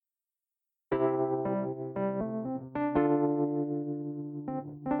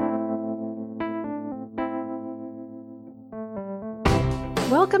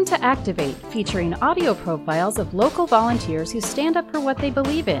Welcome to Activate, featuring audio profiles of local volunteers who stand up for what they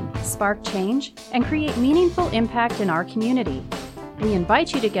believe in, spark change, and create meaningful impact in our community. We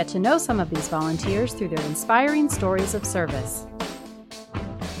invite you to get to know some of these volunteers through their inspiring stories of service.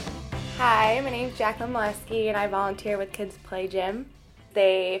 Hi, my name is Jacklyn, Moleski, and I volunteer with Kids Play Gym.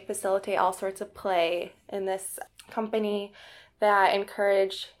 They facilitate all sorts of play in this company that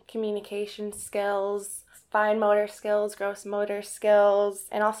encourage communication skills, fine motor skills, gross motor skills,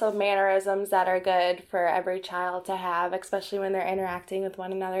 and also mannerisms that are good for every child to have, especially when they're interacting with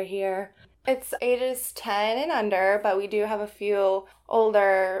one another here. It's ages 10 and under, but we do have a few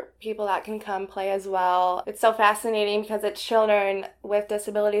older people that can come play as well. It's so fascinating because it's children with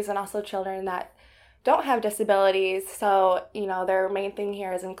disabilities and also children that don't have disabilities. So, their main thing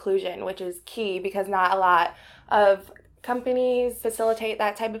here is inclusion, which is key because not a lot of companies facilitate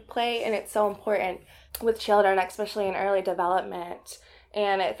that type of play, and it's so important with children, especially in early development.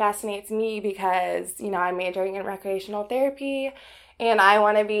 And it fascinates me because, I'm majoring in recreational therapy and I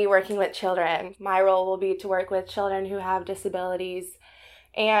want to be working with children. My role will be to work with children who have disabilities,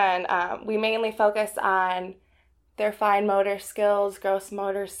 and we mainly focus on their fine motor skills, gross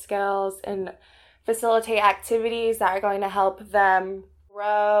motor skills, and facilitate activities that are going to help them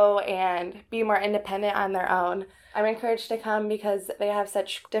grow and be more independent on their own. I'm encouraged to come because they have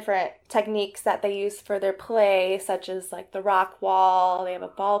such different techniques that they use for their play, such as like the rock wall, they have a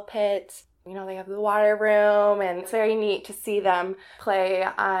ball pit, they have the water room, and it's very neat to see them play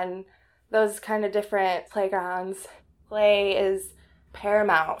on those kind of different playgrounds. Play is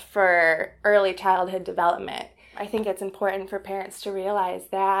paramount for early childhood development. I think it's important for parents to realize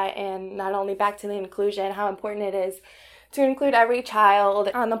that, and not only back to the inclusion, how important it is to include every child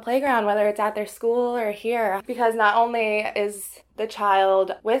on the playground, whether it's at their school or here, because not only is the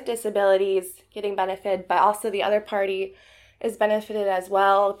child with disabilities getting benefited, but also the other party is benefited as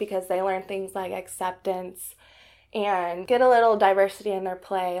well because they learn things like acceptance and get a little diversity in their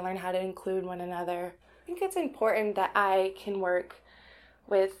play, learn how to include one another. I think it's important that I can work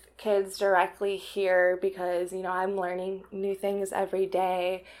with kids directly here because, I'm learning new things every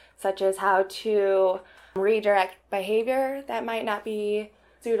day, such as how to redirect behavior that might not be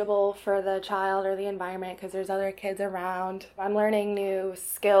suitable for the child or the environment because there's other kids around. I'm learning new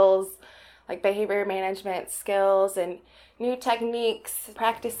skills like behavior management skills and new techniques.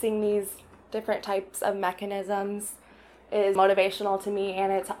 Practicing these different types of mechanisms is motivational to me,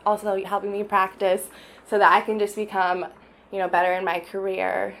 and it's also helping me practice so that I can just become better in my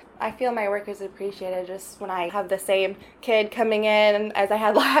career. I feel my work is appreciated just when I have the same kid coming in as I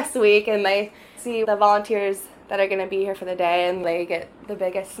had last week and they see the volunteers that are going to be here for the day and they get the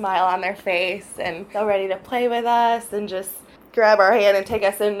biggest smile on their face and they're ready to play with us and just grab our hand and take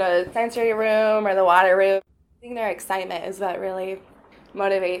us in the sensory room or the water room. I think their excitement is what really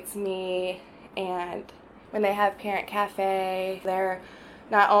motivates me. And when they have Parent Cafe, they're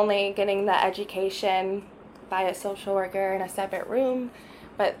not only getting the education by a social worker in a separate room,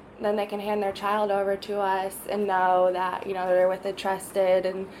 but then they can hand their child over to us and know that, they're with a trusted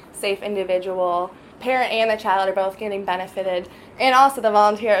and safe individual. Parent and the child are both getting benefited, and also the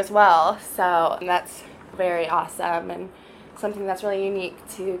volunteer as well. So that's very awesome and something that's really unique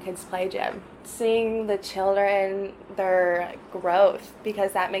to Kids Play Gym. Seeing the children, their growth,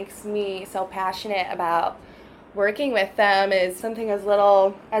 because that makes me so passionate about working with them, is something as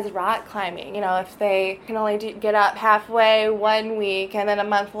little as rock climbing. If they can only get up halfway one week and then a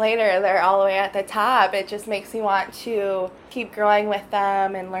month later they're all the way at the top, it just makes me want to keep growing with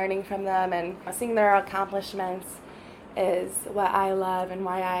them and learning from them, and seeing their accomplishments is what I love and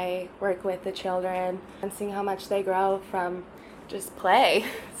why I work with the children, and seeing how much they grow from just play.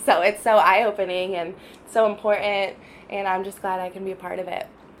 So it's so eye-opening and so important, and I'm just glad I can be a part of it.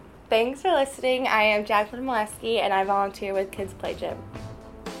 Thanks for listening. I am Jacklyn Moleski, and I volunteer with Kids Play Gym.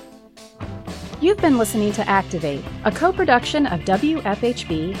 You've been listening to Activate, a co-production of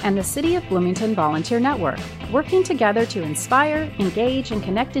WFHB and the City of Bloomington Volunteer Network, working together to inspire, engage, and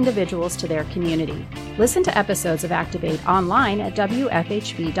connect individuals to their community. Listen to episodes of Activate online at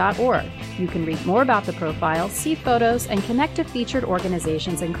WFHB.org. You can read more about the profile, see photos, and connect to featured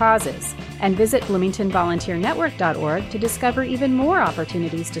organizations and causes. And visit BloomingtonVolunteerNetwork.org to discover even more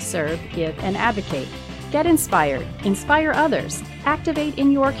opportunities to serve, give, and advocate. Get inspired, inspire others, activate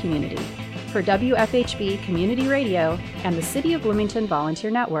in your community. For WFHB Community Radio and the City of Bloomington Volunteer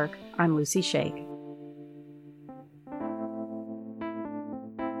Network, I'm Lucy Shake.